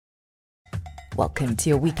Welcome to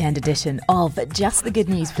your weekend edition of Just the Good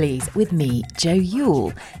News Please with me, Jo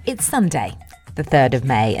Youle. It's Sunday, the 3rd of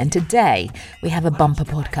May, and today we have a bumper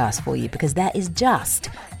podcast for you because there is just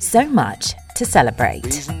so much to celebrate.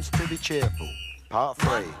 Reasons to be cheerful, part 3.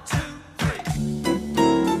 1, 2, 3.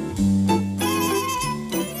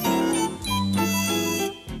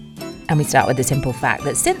 And we start with the simple fact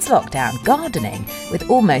that since lockdown, gardening, with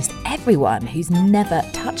almost everyone who's never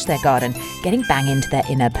touched their garden getting bang into their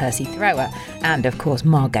inner Percy thrower, and of course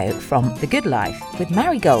Margot from The Good Life, with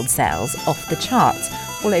marigold sales off the charts.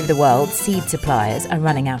 All over the world, seed suppliers are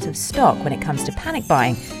running out of stock when it comes to panic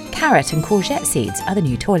buying. Carrot and courgette seeds are the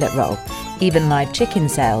new toilet roll. Even live chicken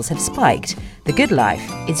sales have spiked. The Good Life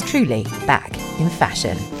is truly back in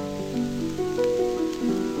fashion.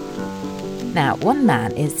 Now, one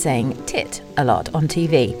man is saying tit a lot on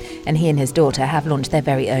TV, and he and his daughter have launched their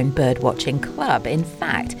very own bird-watching club. In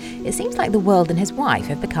fact, it seems like the world and his wife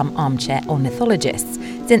have become armchair ornithologists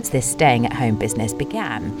since this staying-at-home business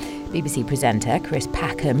began. BBC presenter Chris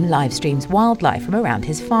Packham live streams wildlife from around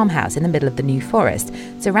his farmhouse in the middle of the New Forest,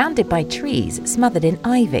 surrounded by trees smothered in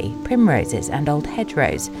ivy, primroses and old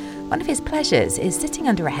hedgerows. One of his pleasures is sitting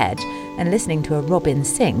under a hedge and listening to a robin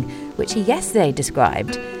sing, which he yesterday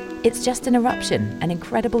described: "It's just an eruption, an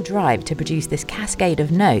incredible drive to produce this cascade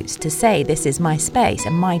of notes, to say this is my space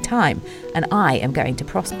and my time, and I am going to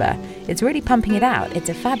prosper. It's really pumping it out. It's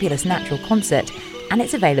a fabulous natural concert, and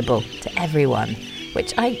it's available to everyone,"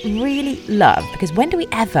 which I really love, because when do we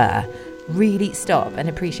ever really stop and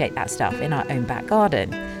appreciate that stuff in our own back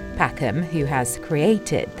garden? Packham, who has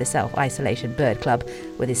created the Self-Isolation Bird Club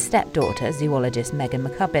with his stepdaughter, zoologist Megan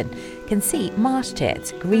McCubbin, can see marsh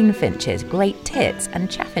tits, greenfinches, great tits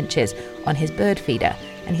and chaffinches on his bird feeder,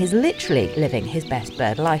 and he's literally living his best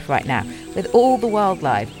bird life right now, with all the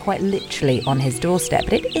wildlife quite literally on his doorstep.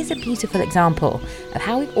 But it is a beautiful example of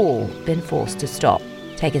how we've all been forced to stop,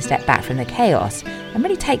 take a step back from the chaos, and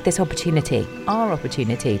really take this opportunity, our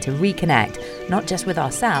opportunity, to reconnect, not just with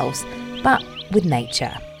ourselves, but with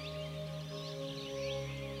nature.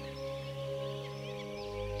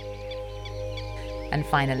 And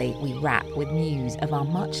finally, we wrap with news of our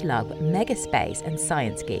much-loved megaspace and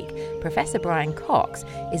science geek. Professor Brian Cox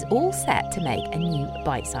is all set to make a new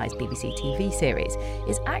bite-sized BBC TV series.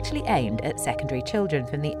 It's actually aimed at secondary children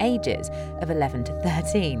from the ages of 11 to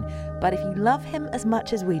 13. But if you love him as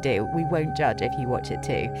much as we do, we won't judge if you watch it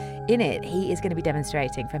too. In it, he is going to be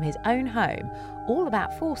demonstrating from his own home all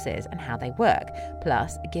about forces and how they work,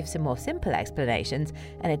 plus give some more simple explanations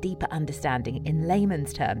and a deeper understanding in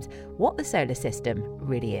layman's terms what the solar system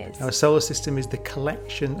really is. Our solar system is the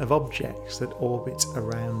collection of objects that orbit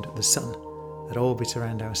around the sun, that orbit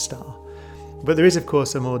around our star. But there is, of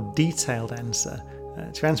course, a more detailed answer.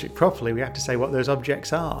 To answer it properly, we have to say what those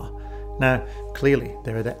objects are. Now, clearly,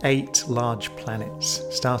 there are the 8 large planets.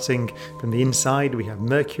 Starting from the inside, we have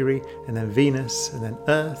Mercury, and then Venus, and then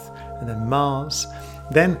Earth, and then Mars.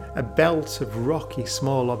 Then a belt of rocky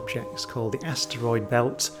small objects called the asteroid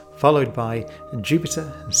belt, followed by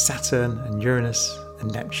Jupiter, and Saturn, and Uranus,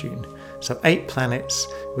 and Neptune. So 8 planets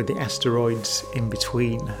with the asteroids in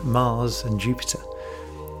between Mars and Jupiter.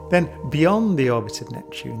 Then, beyond the orbit of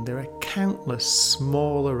Neptune, there are countless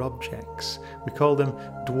smaller objects. We call them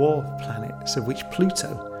dwarf planets, of which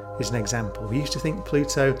Pluto is an example. We used to think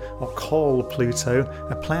Pluto, or call Pluto,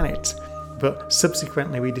 a planet, but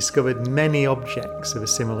subsequently we discovered many objects of a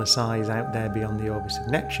similar size out there beyond the orbit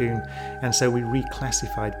of Neptune, and so we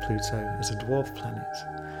reclassified Pluto as a dwarf planet.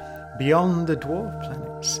 Beyond the dwarf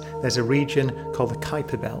planets, there's a region called the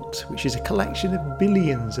Kuiper Belt, which is a collection of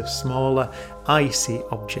billions of smaller icy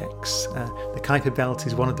objects. The Kuiper Belt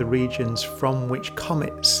is one of the regions from which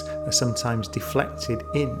comets are sometimes deflected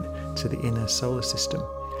into the inner solar system.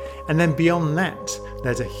 And then beyond that,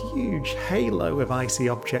 there's a huge halo of icy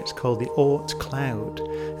objects called the Oort cloud.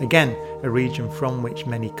 Again, a region from which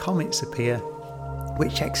many comets appear,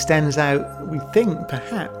 which extends out, we think,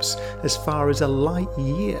 perhaps as far as a light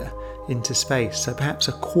year into space, so perhaps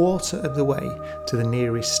a quarter of the way to the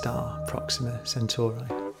nearest star, Proxima Centauri.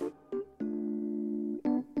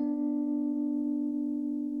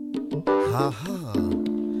 Haha.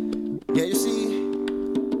 Yeah, you see,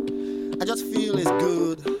 I just feel it's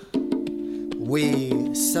good.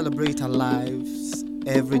 We celebrate our lives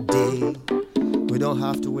every day. We don't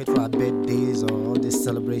have to wait for our birthdays or all these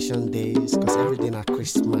celebration days, because everything at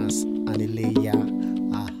Christmas and Ileya.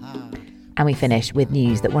 Aha. And we finish with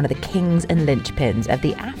news that one of the kings and linchpins of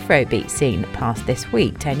the AfroBeat scene passed this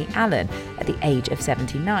week, Tony Allen, at the age of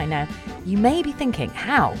 79. Now, you may be thinking,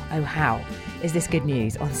 how is this good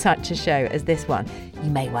news on such a show as this one? You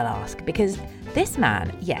may well ask, because this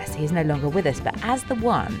man, yes, he's no longer with us, but as the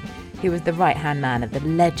one who was the right-hand man of the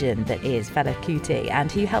legend that is Fela Kuti,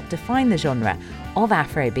 and who helped define the genre of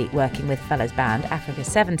Afrobeat, working with Fela's band Africa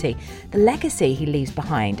 70. The legacy he leaves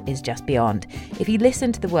behind is just beyond. If you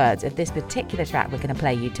listen to the words of this particular track we're going to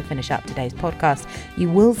play you to finish up today's podcast, you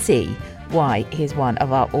will see why he's one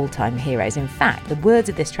of our all-time heroes. In fact, the words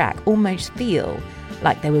of this track almost feel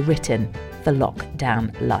like they were written for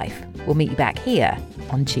lockdown life. We'll meet you back here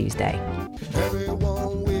on Tuesday.